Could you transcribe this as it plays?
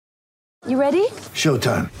You ready?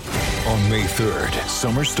 Showtime. On May 3rd,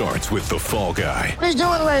 summer starts with The Fall Guy. Let's do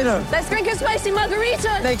it later. Let's drink a spicy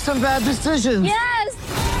margarita. Make some bad decisions. Yes!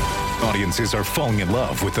 Audiences are falling in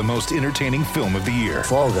love with the most entertaining film of the year.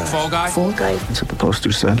 Fall Guy. Fall Guy? Fall guy. That's what the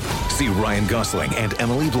poster said. See Ryan Gosling and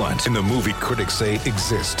Emily Blunt in the movie critics say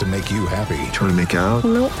exists to make you happy. Trying to make it out?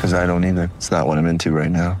 Nope. Because I don't either. It's not what I'm into right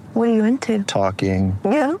now. What are you into? Talking.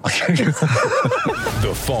 Yeah.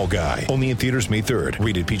 The Fall Guy. Only in theaters May 3rd.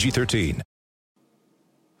 Rated PG-13.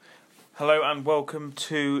 Hello and welcome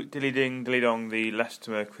to Dilly Ding Dilly Dong, the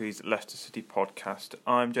Leicester Mercury's Leicester City podcast.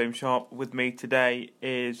 I'm James Sharp. With me today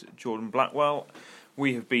is Jordan Blackwell.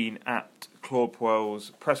 We have been at Claude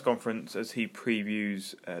Puel's press conference as he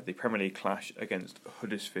previews the Premier League clash against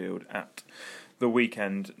Huddersfield at the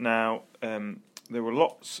weekend. Now, there were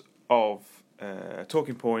lots of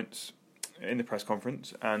talking points in the press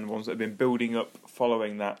conference and ones that have been building up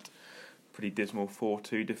following that pretty dismal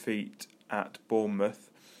 4-2 defeat at Bournemouth.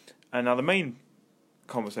 And now the main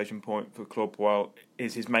conversation point for Claude Puel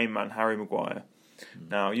is his main man, Harry Maguire.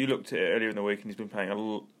 Now, you looked at it earlier in the week and he's been playing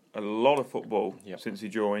a lot of football since he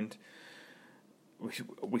joined.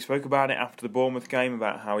 We spoke about it after the Bournemouth game,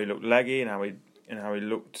 about how he looked leggy and how he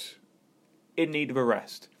looked in need of a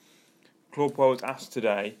rest. Claude Puel was asked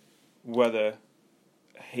today whether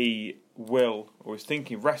he will or is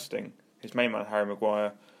thinking of resting his main man, Harry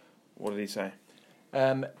Maguire. What did he say?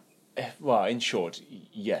 Well, in short,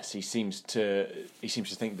 yes. He seems to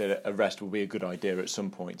think that a rest will be a good idea at some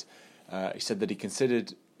point. He said that he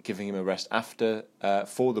considered giving him a rest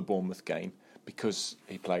for the Bournemouth game because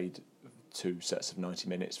he played 2 sets of 90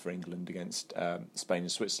 minutes for England against Spain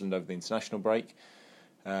and Switzerland over the international break.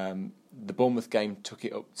 The Bournemouth game took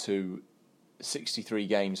it up to 63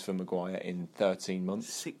 games for Maguire in 13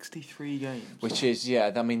 months. 63 games. Which is,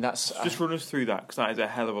 that's... Just run us through that, because that is a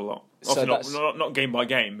hell of a lot. So not game by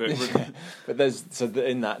game, but... But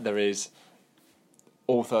in that there is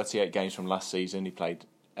all 38 games from last season. He played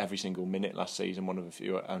every single minute last season,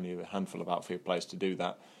 only a handful of outfield players to do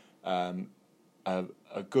that. A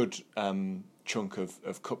good chunk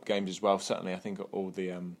of cup games as well. Certainly, I think all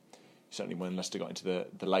the... Certainly when Leicester got into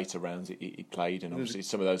the later rounds, he played, and obviously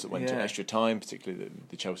some of those that went to extra time, particularly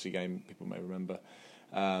the Chelsea game, people may remember.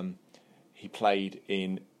 He played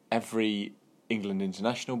in every England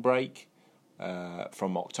international break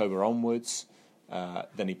from October onwards.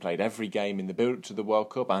 Then he played every game in the build-up to the World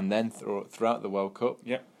Cup, and then throughout the World Cup.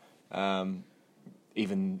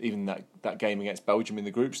 Even that game against Belgium in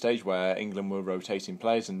the group stage where England were rotating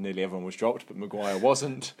players and nearly everyone was dropped, but Maguire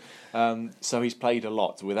wasn't. So he's played a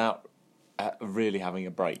lot without really having a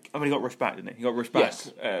break. I mean, he got rushed back, didn't he? He got rushed back.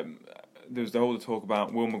 Yes. There was the whole talk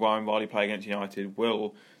about, will Maguire and Vardy play against United?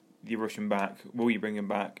 Will you rush him back? Will you bring him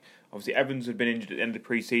back? Obviously, Evans had been injured at the end of the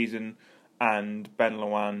pre-season, and Ben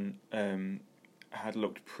Lawan had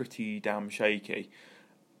looked pretty damn shaky.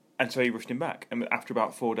 And so he rushed him back after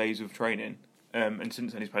about 4 days of training. And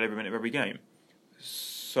since then, he's played every minute of every game.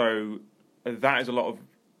 So that is a lot of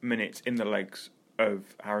minutes in the legs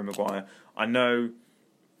of Harry Maguire. I know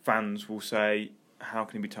fans will say, how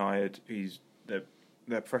can he be tired? They're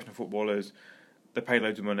professional footballers. They pay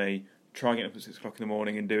loads of money. Try and get up at 6 o'clock in the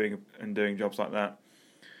morning and doing jobs like that.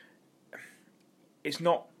 It's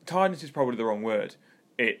not... Tiredness is probably the wrong word.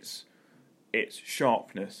 It's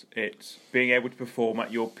sharpness. It's being able to perform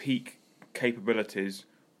at your peak capabilities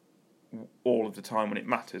all of the time when it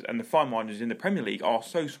matters. And the fine margins in the Premier League are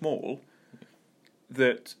so small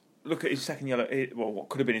that... Look at his second yellow... Well, what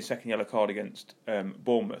could have been his second yellow card against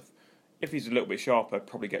Bournemouth. If he's a little bit sharper,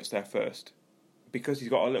 probably gets there first. Because he's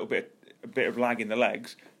got a bit of lag in the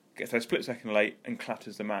legs, gets there a split second late and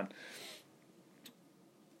clatters the man.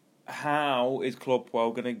 How is Claude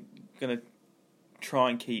Puel going to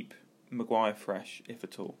try and keep Maguire fresh, if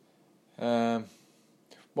at all?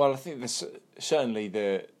 Well, I think certainly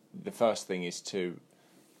the first thing is to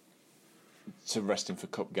rest him for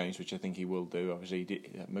cup games, which I think he will do. Obviously,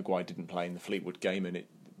 Maguire didn't play in the Fleetwood game, and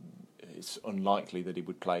it's unlikely that he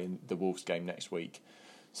would play in the Wolves game next week.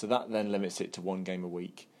 So that then limits it to 1 game a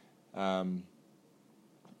week. I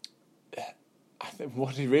think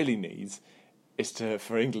what he really needs is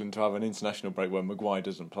for England to have an international break where Maguire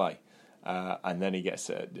doesn't play, and then he gets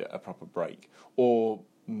a proper break, or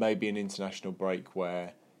maybe an international break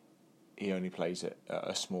where he only plays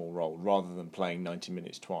a small role rather than playing 90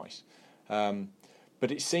 minutes twice. But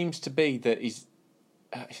it seems to be that he's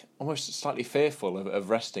almost slightly fearful of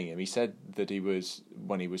resting him. He said that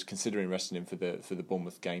when he was considering resting him for the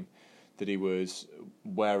Bournemouth game, that he was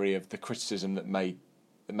wary of the criticism that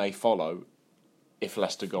may follow if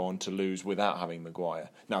Leicester go on to lose without having Maguire.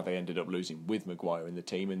 Now they ended up losing with Maguire in the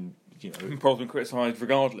team, and Probably criticised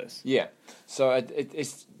regardless. Yeah, so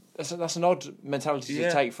that's an odd mentality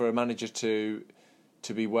to take for a manager to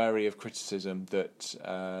be wary of criticism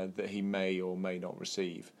that he may or may not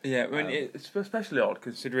receive. Yeah, I mean it's especially odd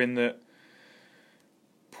considering that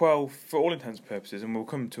Puel, for all intents and purposes, and we'll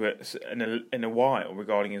come to it in a while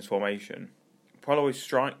regarding his formation, Puel always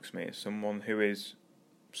strikes me as someone who is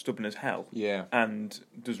stubborn as hell. Yeah, and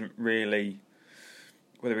doesn't really,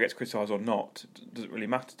 whether he gets criticised or not, doesn't really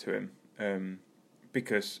matter to him.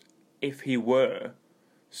 Because if he were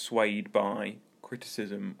swayed by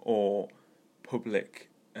criticism or public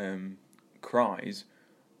cries,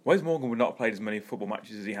 Wes Morgan would not have played as many football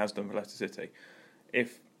matches as he has done for Leicester City.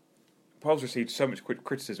 If Puel's received so much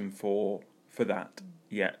criticism for that,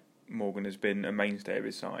 yet Morgan has been a mainstay of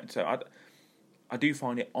his side. So I do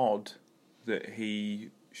find it odd that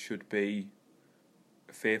he should be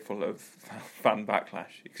fearful of fan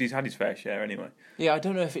backlash, because he's had his fair share anyway. Yeah, I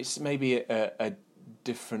don't know if it's maybe a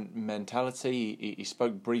different mentality. He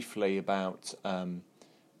spoke briefly about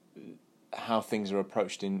how things are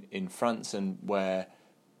approached in France, and where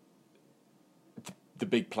the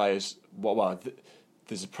big players,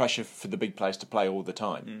 there's a pressure for the big players to play all the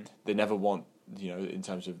time. They never want, in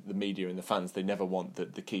terms of the media and the fans, they never want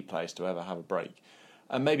the key players to ever have a break.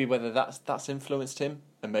 And maybe whether that's influenced him,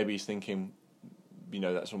 and maybe he's thinking,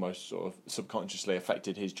 that's almost sort of subconsciously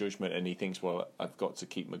affected his judgment, and he thinks, well, I've got to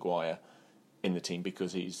keep Maguire in the team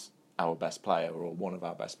because he's our best player or one of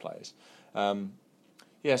our best players. So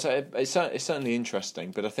it's certainly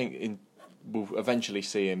interesting, but I think we'll eventually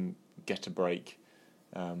see him get a break,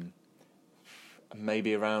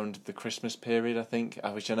 maybe around the Christmas period, I think,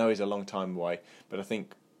 which I know is a long time away, but I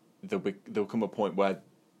think there'll come a point where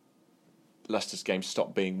Leicester's games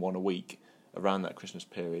stop being one a week around that Christmas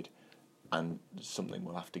period, and something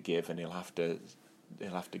will have to give, and he'll have to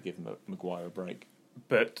give Maguire a break.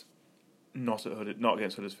 But not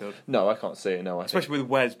against Huddersfield. No, I can't see it. No, especially with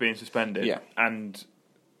Wes being suspended. Yeah. And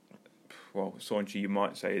Saunchi, you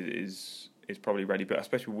might say, is probably ready, but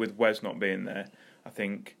especially with Wes not being there,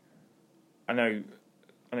 I know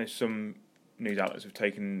some news outlets have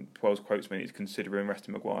taken Puel's quotes when he's considering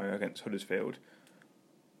resting Maguire against Huddersfield.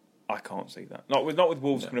 I can't see that. Not with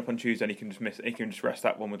Wolves coming up on Tuesday, and he can just rest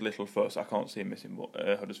that one with little fuss. I can't see him missing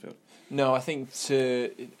Huddersfield. No, I think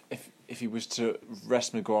if he was to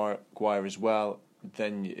rest Maguire as well,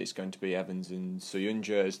 then it's going to be Evans and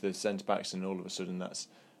Soyuncu as the centre backs, and all of a sudden that's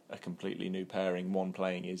a completely new pairing. One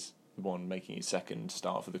making his second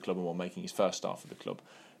start for the club, and one making his first start for the club.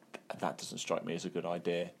 That doesn't strike me as a good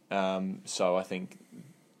idea. So I think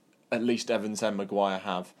at least Evans and Maguire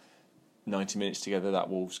have 90 minutes together, that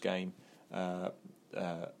Wolves game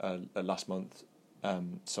last month.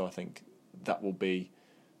 So I think that will be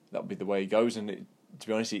the way he goes. And to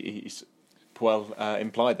be honest, Puel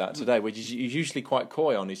implied that today, which is usually quite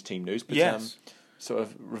coy on his team news, but sort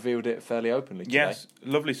of revealed it fairly openly today. Yes,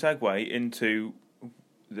 lovely segue into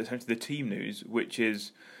essentially the team news, which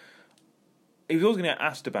is he was always going to get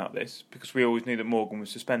asked about this because we always knew that Morgan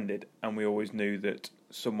was suspended, and we always knew that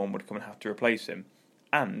someone would come and have to replace him,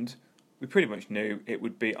 and we pretty much knew it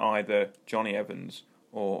would be either Johnny Evans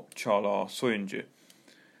or Çağlar Soyuncu.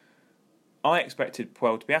 I expected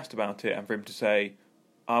Puel to be asked about it and for him to say,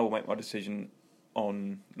 I will make my decision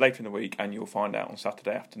later in the week and you'll find out on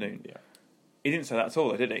Saturday afternoon. Yeah. He didn't say that at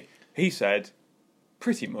all, did he? He said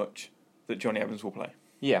pretty much that Johnny Evans will play.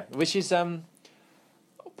 Yeah, which I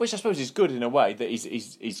suppose is good in a way, that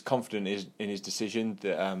he's confident in his decision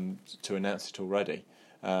to announce it already.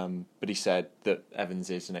 But he said that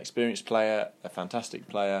Evans is an experienced player, a fantastic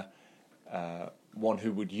player, one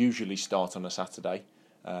who would usually start on a Saturday.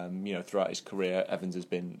 Throughout his career, Evans has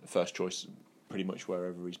been first choice pretty much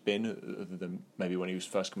wherever he's been, other than maybe when he was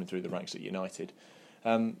first coming through the ranks at United.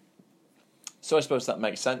 So I suppose that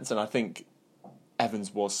makes sense, and I think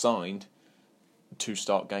Evans was signed to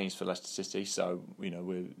start games for Leicester City. So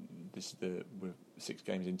we're 6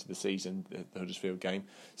 games into the season, the Huddersfield game.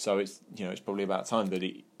 So it's probably about time that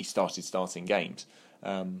he started starting games.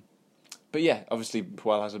 But yeah, obviously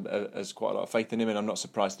Puel has quite a lot of faith in him, and I'm not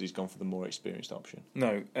surprised that he's gone for the more experienced option.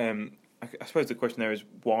 No, I suppose the question there is,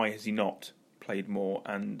 why has he not played more?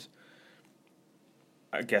 And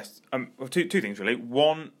I guess two things really.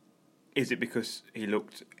 One, is it because he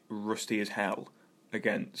looked rusty as hell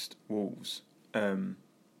against Wolves? And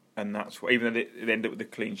that's what, even though they ended up with a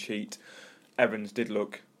clean sheet, Evans did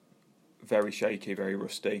look very shaky, very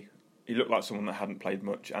rusty. He looked like someone that hadn't played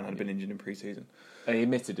much and had been injured in pre-season. He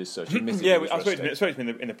admitted as such. Yeah, I spoke to him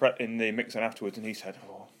in the mix-on afterwards, and he said,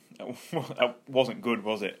 that wasn't good,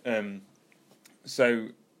 was it? So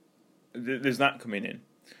there's that coming in.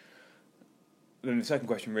 Then the second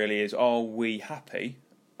question really is, are we happy,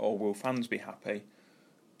 or will fans be happy,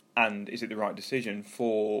 and is it the right decision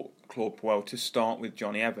for Claude Puel to start with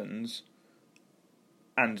Johnny Evans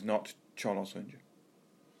and not Charles Swinja?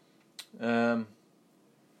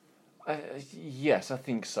 Yes, I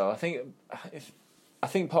think so. I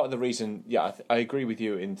think part of the reason, I agree with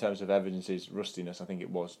you in terms of Evans' rustiness. I think it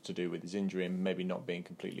was to do with his injury and maybe not being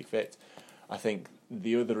completely fit. I think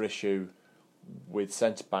the other issue with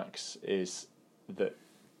centre-backs is that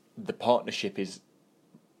the partnership is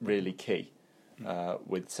really key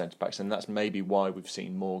with centre-backs, and that's maybe why we've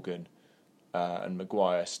seen Morgan and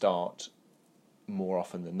Maguire start more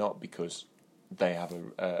often than not, because they have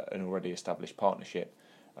an already established partnership,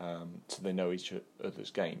 so they know each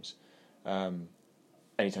other's games.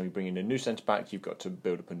 Anytime you bring in a new centre-back, you've got to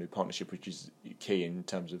build up a new partnership, which is key in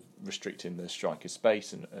terms of restricting the striker's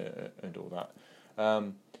space and all that.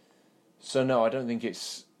 So no, I don't think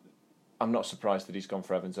it's... I'm not surprised that he's gone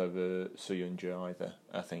for Evans over Soyuncu either.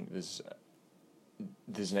 I think there's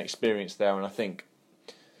an experience there, and I think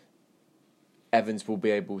Evans will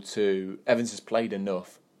be able to... Evans has played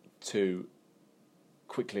enough to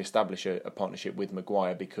quickly establish a partnership with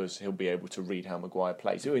Maguire, because he'll be able to read how Maguire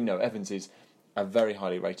plays. You know, Evans is a very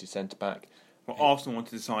highly rated centre-back. Well, Arsenal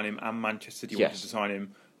wanted to sign him, and Manchester City wanted to sign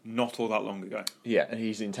him not all that long ago. Yeah, and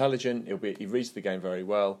he's intelligent. He reads the game very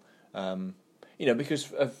well. Because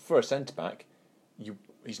for a centre-back,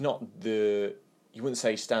 he's not you wouldn't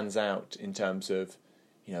say he stands out in terms of,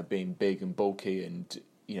 being big and bulky, and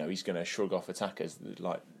he's going to shrug off attackers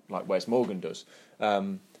like Wes Morgan does.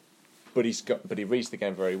 But he reads the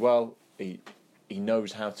game very well. He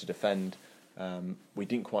knows how to defend. We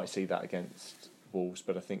didn't quite see that against Wolves,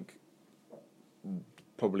 but I think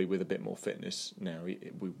probably with a bit more fitness now,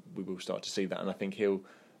 we will start to see that, and I think he'll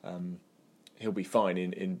be fine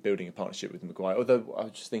in building a partnership with Maguire. Although I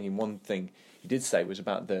was just thinking, one thing he did say was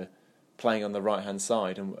about the playing on the right hand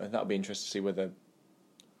side, and that'll be interesting to see whether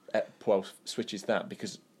Puel switches that,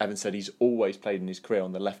 because Evans said he's always played in his career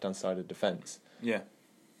on the left hand side of defence. Yeah,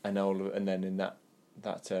 and then in that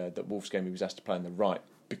Wolves game, he was asked to play on the right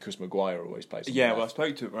because Maguire always plays on the left. Well,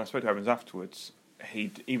 when I spoke to Evans afterwards,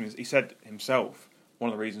 he said himself one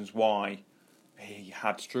of the reasons why he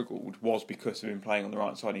had struggled was because of him playing on the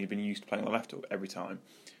right side, and he'd been used to playing on the left every time.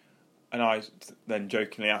 And I then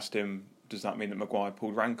jokingly asked him, does that mean that Maguire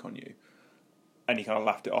pulled rank on you? And he kind of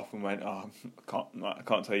laughed it off and went, I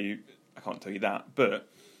can't tell you that. But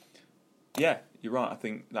yeah, you're right. I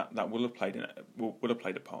think that will have played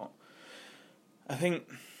a part. I think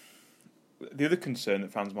the other concern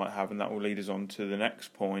that fans might have, and that will lead us on to the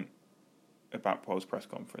next point about Puel's press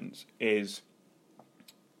conference, is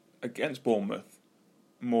against Bournemouth,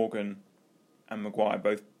 Morgan and Maguire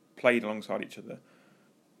both played alongside each other.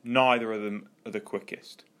 Neither of them are the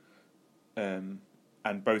quickest, and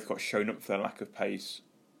both got shown up for their lack of pace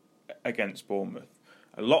against Bournemouth.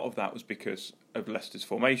 A lot of that was because of Leicester's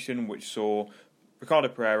formation, which saw Ricardo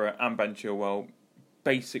Pereira and Ben Chilwell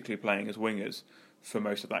basically playing as wingers for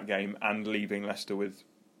most of that game, and leaving Leicester with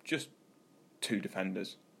just two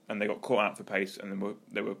defenders, and they got caught out for pace, and then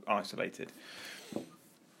they were isolated.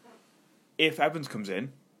 If Evans comes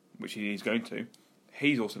in, which he's going to,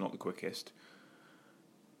 he's also not the quickest,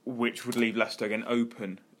 which would leave Leicester again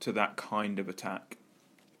open to that kind of attack.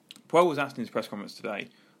 Puel was asked in his press conference today,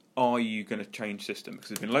 are you going to change system? Because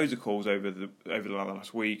there's been loads of calls over the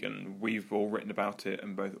last week, and we've all written about it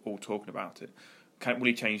and both all talking about it. Will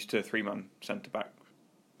he change to a three-man centre-back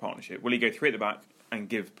partnership? Will he go three at the back and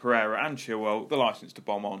give Pereira and Chilwell the licence to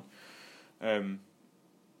bomb on?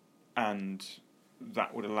 And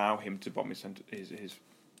that would allow him to bomb his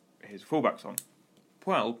fullbacks on.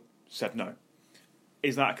 Puel said no.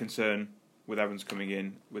 Is that a concern with Evans coming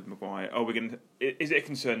in with Maguire? Is it a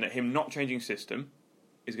concern that him not changing system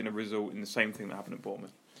is going to result in the same thing that happened at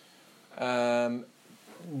Bournemouth?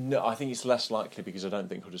 No, I think it's less likely, because I don't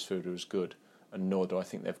think Huddersfield are as good, and nor do I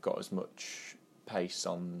think they've got as much pace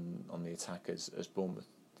on the attack as Bournemouth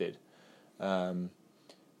did. I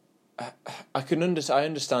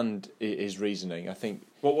understand his reasoning. I think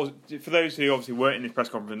for those who obviously weren't in this press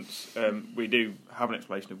conference, we do have an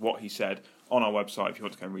explanation of what he said on our website if you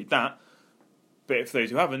want to go and read that. But for those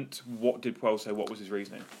who haven't, what did Puel say? What was his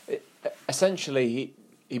reasoning? Essentially,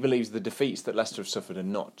 he believes the defeats that Leicester have suffered are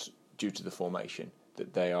not due to the formation,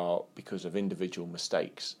 that they are because of individual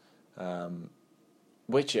mistakes,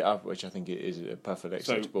 which I think is a perfectly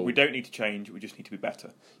acceptable. So we don't need to change; we just need to be better.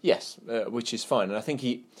 Yes, which is fine, and I think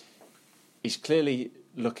he's clearly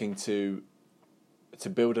looking to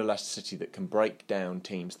build a Leicester City that can break down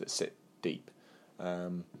teams that sit deep.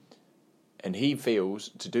 And he feels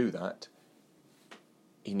to do that,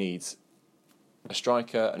 he needs a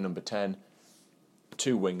striker, a number 10,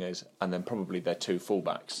 2 wingers, and then probably their 2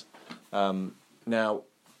 fullbacks. Now,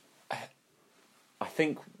 I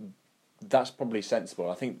think that's probably sensible.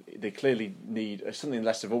 I think they clearly need something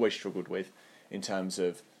Leicester have always struggled with in terms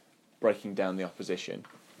of breaking down the opposition.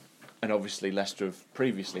 And obviously Leicester have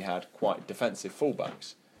previously had quite defensive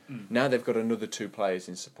fullbacks. Now they've got another 2 players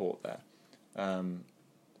in support there.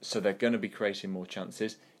 So they're going to be creating more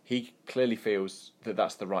chances. He clearly feels that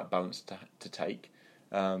that's the right balance to take.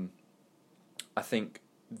 I think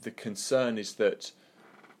the concern is that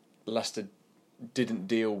Leicester didn't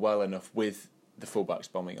deal well enough with the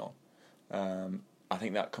fullbacks bombing on. I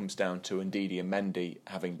think that comes down to Ndidi and Mendy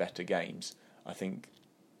having better games. I think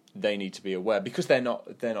they need to be aware, because they're not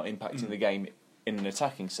impacting the game in an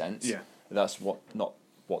attacking sense. Yeah. That's not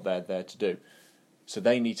what they're there to do. So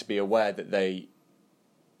they need to be aware that they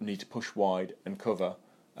need to push wide and cover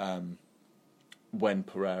when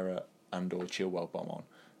Pereira and or Chilwell bomb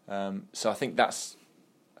on. So I think that's.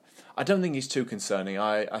 I don't think it's too concerning.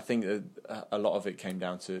 I think that a lot of it came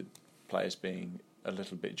down to players being a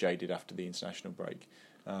little bit jaded after the international break.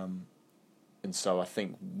 And so I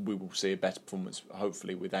think we will see a better performance,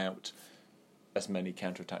 hopefully, without as many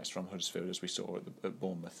counter-attacks from Huddersfield as we saw at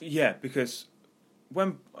Bournemouth. Yeah, because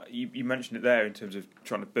when you mentioned it there in terms of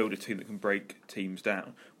trying to build a team that can break teams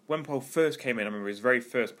down. When Paul first came in, I remember his very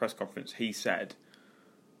first press conference, he said,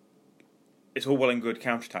 it's all well and good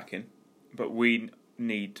counter-attacking, but we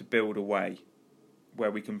need to build a way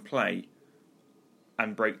where we can play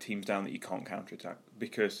and break teams down that you can't counter-attack.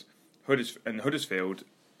 Because Huddersfield,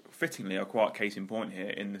 fittingly, are quite a case in point here,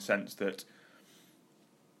 in the sense that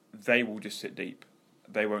they will just sit deep.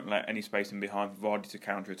 They won't let any space in behind for Vardy to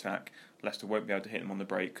counter-attack. Leicester won't be able to hit them on the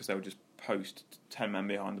break because they'll just post 10 men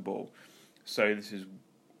behind the ball. So this is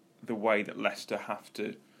the way that Leicester have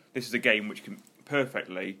to. This is a game which can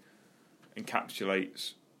perfectly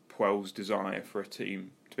encapsulates Puel's desire for a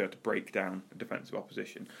team to be able to break down a defensive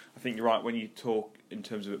opposition. I think you're right when you talk in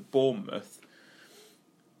terms of at Bournemouth.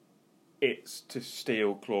 It's, to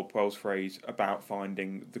steal Claude Puel's phrase, about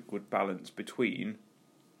finding the good balance between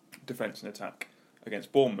defence and attack.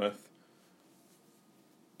 Against Bournemouth,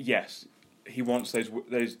 yes, he wants those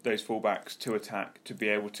fullbacks to attack to be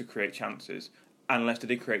able to create chances. And Leicester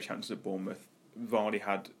did create chances at Bournemouth. Vardy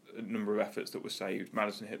had a number of efforts that were saved.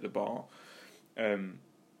 Maddison hit the bar.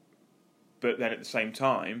 But then at the same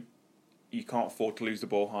time, you can't afford to lose the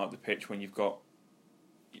ball high up the pitch when you've got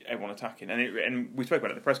everyone attacking. And we spoke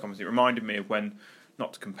about it at the press conference. It reminded me of when,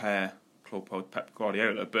 not to compare Claude Puel to Pep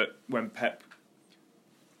Guardiola, but when Pep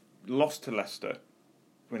lost to Leicester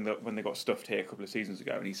when they got stuffed here a couple of seasons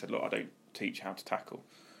ago, and he said, look, I don't teach how to tackle.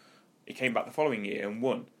 He came back the following year and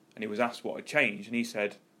won, and he was asked what had changed, and he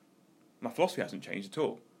said, my philosophy hasn't changed at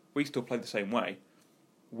all. We still play the same way.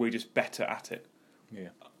 We're just better at it. Yeah.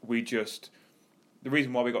 The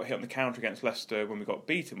reason why we got hit on the counter against Leicester when we got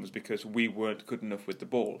beaten was because we weren't good enough with the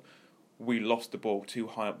ball. We lost the ball too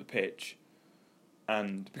high up the pitch.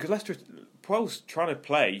 And because Puel's trying to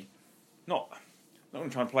play, not only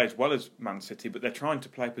trying to play as well as Man City, but they're trying to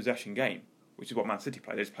play a possession game, which is what Man City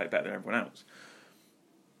play. They just play better than everyone else.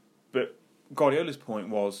 But Guardiola's point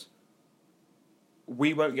was,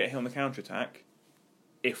 we won't get hit on the counter-attack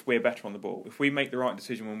if we're better on the ball. If we make the right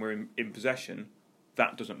decision when we're in possession,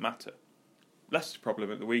 that doesn't matter. Leicester's problem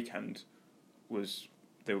at the weekend was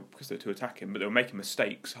because they were too attacking, but they were making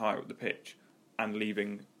mistakes higher up the pitch and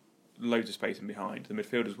leaving loads of space in behind. The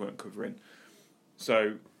midfielders weren't covering.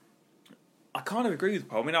 So I kind of agree with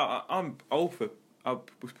Paul. I mean, I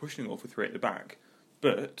was pushing all for 3 at the back,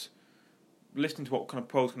 but listening to what kind of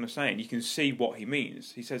Paul's kind of saying, you can see what he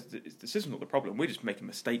means. He says this isn't the problem. We're just making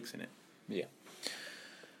mistakes in it. Yeah.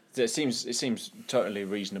 It seems totally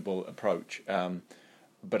reasonable approach,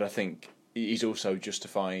 but I think he's also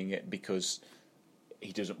justifying it because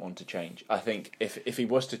he doesn't want to change. I think if he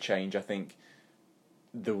was to change, I think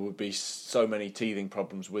there would be so many teething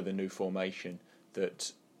problems with a new formation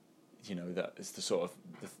that, you know, that is the sort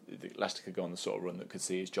of Leicester could go on the sort of run that could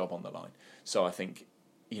see his job on the line. So I think,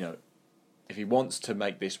 you know, if he wants to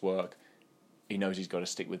make this work, he knows he's got to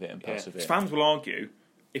stick with it and persevere. Fans will argue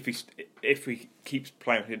if he keeps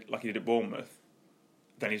playing like he did at Bournemouth,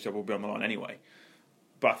 then his job will be on the line anyway.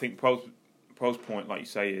 But I think Paul's point, like you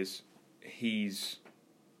say, is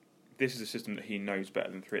this is a system that he knows better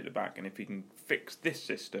than 3 at the back, and if he can fix this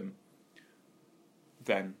system,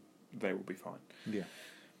 then they will be fine. Yeah.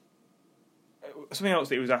 Something else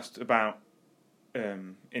that he was asked about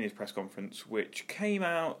in his press conference, which came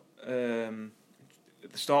out at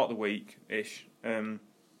the start of the week-ish,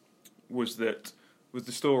 was that was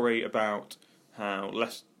the story about how a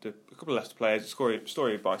couple of Leicester players, a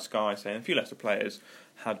story by Sky saying a few Leicester players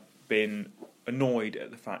had been annoyed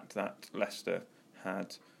at the fact that Leicester's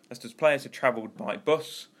players had travelled by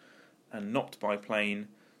bus and not by plane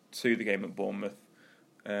to the game at Bournemouth,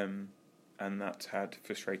 and that had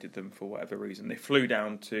frustrated them for whatever reason. They flew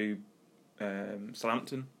down to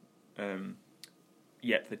Southampton,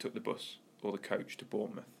 yet they took the bus or the coach to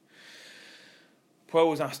Bournemouth. Puel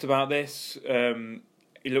was asked about this.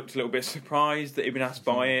 He looked a little bit surprised that he'd been asked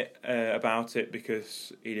about it,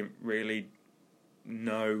 because he didn't really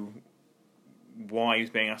know why he was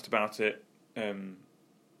being asked about it, and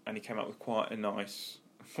he came up with quite a nice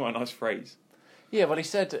phrase. Yeah, well, he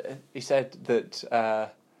said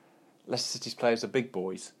that Leicester City's players are big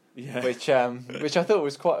boys. Yeah. Which I thought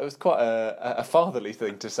was quite a fatherly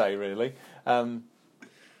thing to say, really.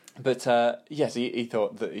 But yes, he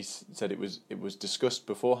thought that he said it was discussed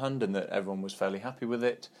beforehand and that everyone was fairly happy with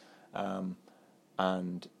it,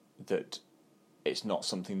 and that it's not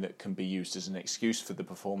something that can be used as an excuse for the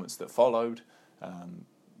performance that followed.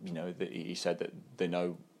 That he said that they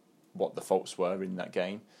know what the faults were in that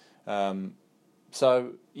game.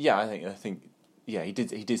 So yeah, I think he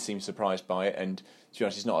did seem surprised by it, and to be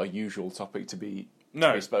honest, it's not a usual topic to be.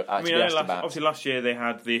 No, asked about. Obviously last year they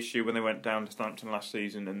had the issue when they went down to Southampton last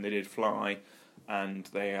season, and they did fly, and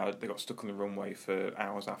they got stuck on the runway for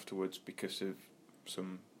hours afterwards because of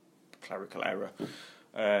some clerical error.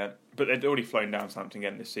 But they'd already flown down to Southampton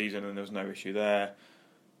again this season, and there was no issue there.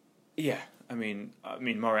 Yeah, I mean,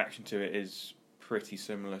 my reaction to it is pretty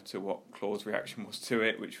similar to what Claude's reaction was to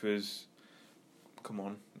it, which was, "Come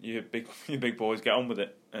on, you big boys, get on with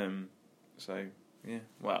it." So. Yeah,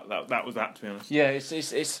 well, that was that, to be honest. Yeah,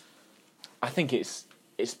 it's. I think it's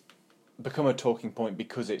become a talking point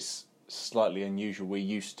because it's slightly unusual. We're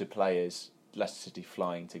used to players, Leicester City,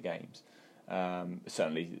 flying to games.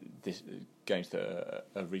 Certainly, games that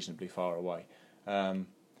are reasonably far away. And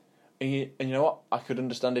you know what? I could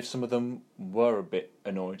understand if some of them were a bit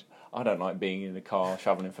annoyed. I don't like being in a car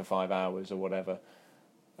travelling for 5 hours or whatever.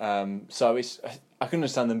 So I can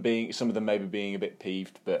understand some of them maybe being a bit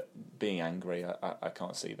peeved, but being angry, I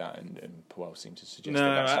can't see that, and Puel seems to suggest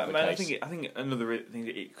that's not the case. I think another thing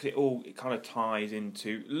that it kind of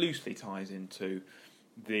loosely ties into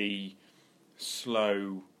the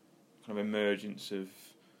slow kind of emergence of,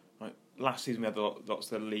 like, last season we had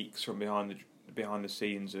lots of leaks from behind the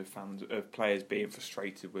scenes of players being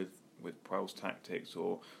frustrated with Puel's tactics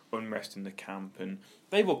or unrest in the camp, and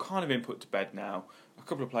they've all kind of been put to bed now. A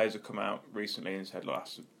couple of players have come out recently and said, "Look,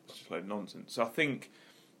 that's just a load of nonsense." So I think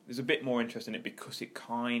there's a bit more interest in it because it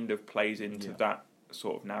kind of plays into that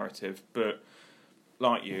sort of narrative. But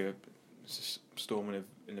like you, it's a storm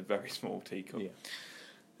in a very small teacup.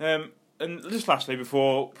 Yeah. And just lastly,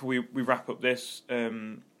 before we wrap up this,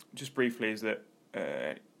 just briefly, is that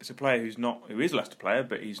it's a player who is a Leicester player,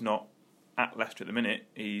 but he's not at Leicester at the minute.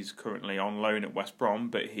 He's currently on loan at West Brom,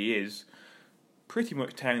 but he is pretty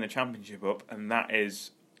much tearing the Championship up, and that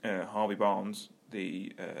is Harvey Barnes,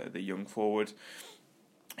 the young forward.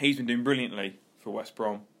 He's been doing brilliantly for West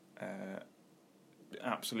Brom.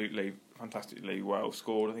 Absolutely, fantastically well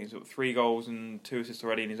scored. I think he's got 3 goals and 2 assists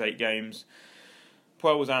already in his 8 games.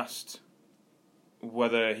 Puel was asked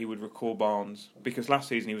whether he would recall Barnes, because last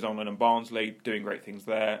season he was on loan at Barnsley, doing great things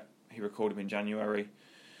there. He recalled him in January.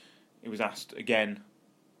 He was asked again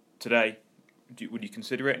today, would you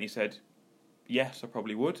consider it? And he said, "Yes, I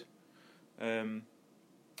probably would." Do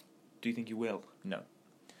you think you will? No.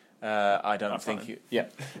 I don't think you. Yeah,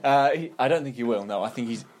 I don't think he will. No, I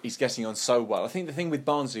think he's getting on so well. I think the thing with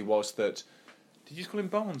Barnsley was that. Did you just call him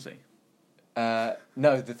Barnsley? No,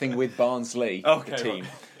 the thing with Barnsley, the team,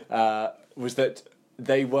 was that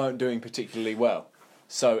they weren't doing particularly well.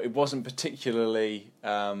 So it wasn't particularly.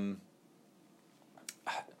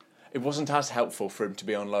 It wasn't as helpful for him to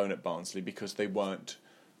be on loan at Barnsley because they weren't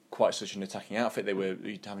quite such an attacking outfit. They were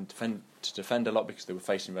having to defend a lot because they were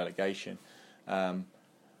facing relegation.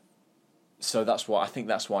 So that's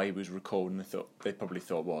why he was recalled, and they probably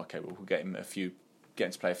thought, well, okay, we'll get him to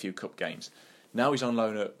play a few cup games. Now he's on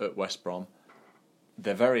loan at West Brom.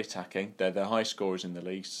 They're very attacking. They're the high scorers in the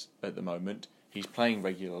league at the moment. He's playing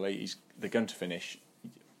regularly. They're going to finish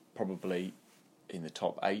probably in the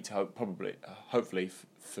top 8. Hopefully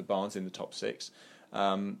for Barnes in the top 6.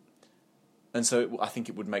 And so I think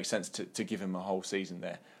it would make sense to give him a whole season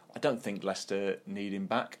there. I don't think Leicester need him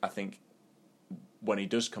back. I think when he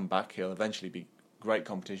does come back, he'll eventually be great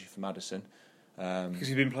competition for Maddison. Because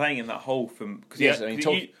he's been playing in that hole from. Yes,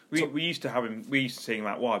 we used to have him. We used to see him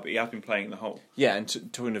out wide, but he has been playing in the hole. Yeah, and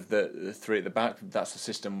talking of the 3 at the back, that's the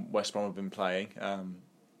system West Brom have been playing.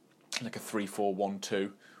 like a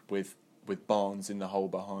 3-4-1-2 with Barnes in the hole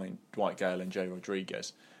behind Dwight Gale and Jay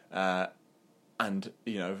Rodriguez. And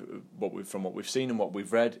from what we've seen and what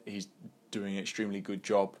we've read, he's doing an extremely good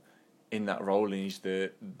job in that role, and he's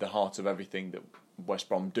the heart of everything that West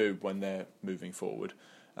Brom do when they're moving forward.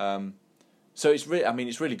 So it's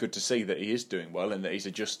really good to see that he is doing well and that he's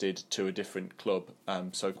adjusted to a different club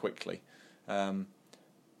so quickly.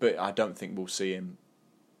 But I don't think we'll see him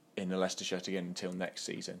in the Leicester shirt again until next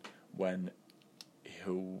season, when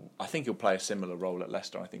I think he'll play a similar role at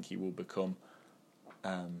Leicester. I think he will become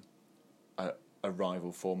a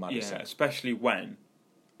rival for Maddison. Yeah, especially when,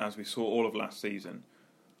 as we saw all of last season,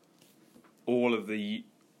 all of the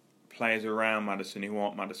players around Maddison who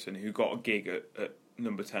aren't Maddison, who got a gig at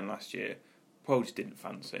number 10 last year, Paul just didn't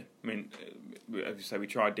fancy. I mean, as you say, we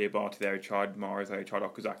tried Diabate there, we tried Mahrez there, we tried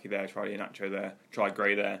Okazaki there, tried Iheanacho there, tried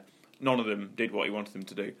Gray there. None of them did what he wanted them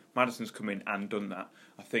to do. Maddison's come in and done that.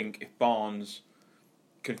 I think if Barnes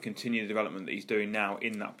can continue the development that he's doing now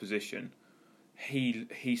in that position,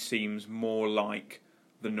 he seems more like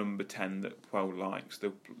the number 10 that Puel likes,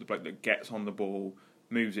 the bloke that gets on the ball,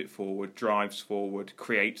 moves it forward, drives forward,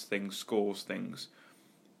 creates things, scores things.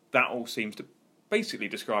 That all seems to basically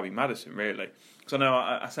describing Maddison, really. Because I know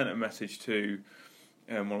I sent a message to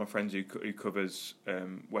one of my friends who covers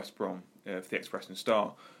West Brom for the Express and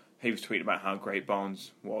Star. He was tweeting about how great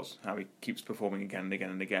Barnes was, how he keeps performing again and again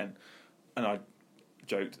and again. And I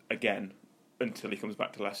joked, again, until he comes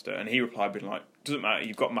back to Leicester. And he replied, being like, doesn't matter,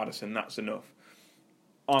 you've got Maddison, that's enough.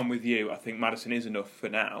 I'm with you. I think Maddison is enough for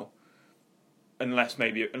now. Unless,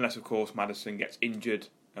 of course, Maddison gets injured.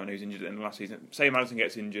 I know he was injured in the last season. Say Maddison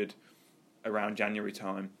gets injured around January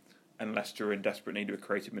time and Leicester are in desperate need of a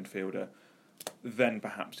creative midfielder, then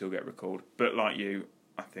perhaps he'll get recalled. But like you,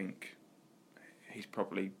 I think he's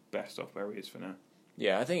probably best off where he is for now.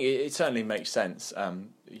 Yeah, I think it certainly makes sense.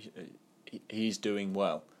 He's doing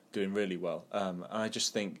well, doing really well. And I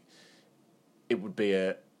just think it'd also be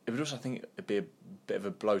a bit of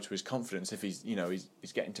a blow to his confidence if he's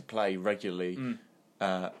getting to play regularly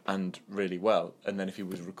and really well, and then if he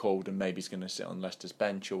was recalled and maybe he's going to sit on Leicester's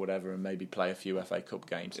bench or whatever and maybe play a few FA Cup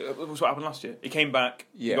games. That was what happened last year. He came back,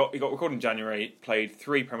 he got recalled in January, played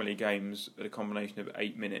 3 Premier League games at a combination of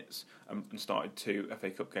 8 minutes and started 2 FA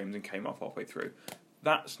Cup games and came off halfway through.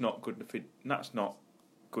 That's not good for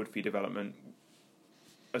your development.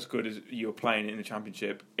 As good as you're playing in the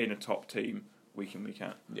Championship in a top team week in, week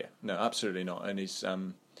out. Yeah, no, absolutely not. And it's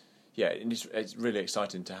really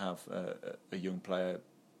exciting to have a young player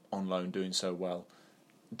on loan doing so well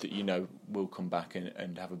that will come back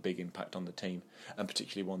and have a big impact on the team, and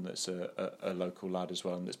particularly one that's a local lad as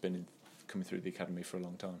well and that's been coming through the academy for a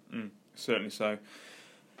long time. Certainly so.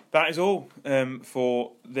 That is all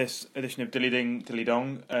for this edition of Dilly Ding Dilly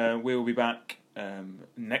Dong. We will be back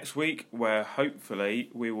next week, where hopefully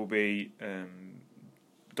we will be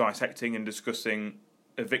dissecting and discussing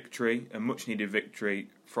a much needed victory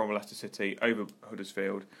from Leicester City over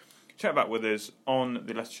Huddersfield. Check back with us on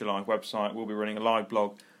the Leicestershire Live website. We'll be running a live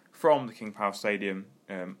blog from the King Power Stadium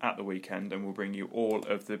at the weekend, and we'll bring you all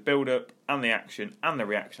of the build-up and the action and the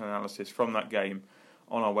reaction analysis from that game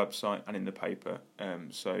on our website and in the paper.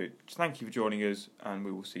 So just thank you for joining us, and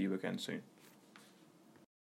we will see you again soon.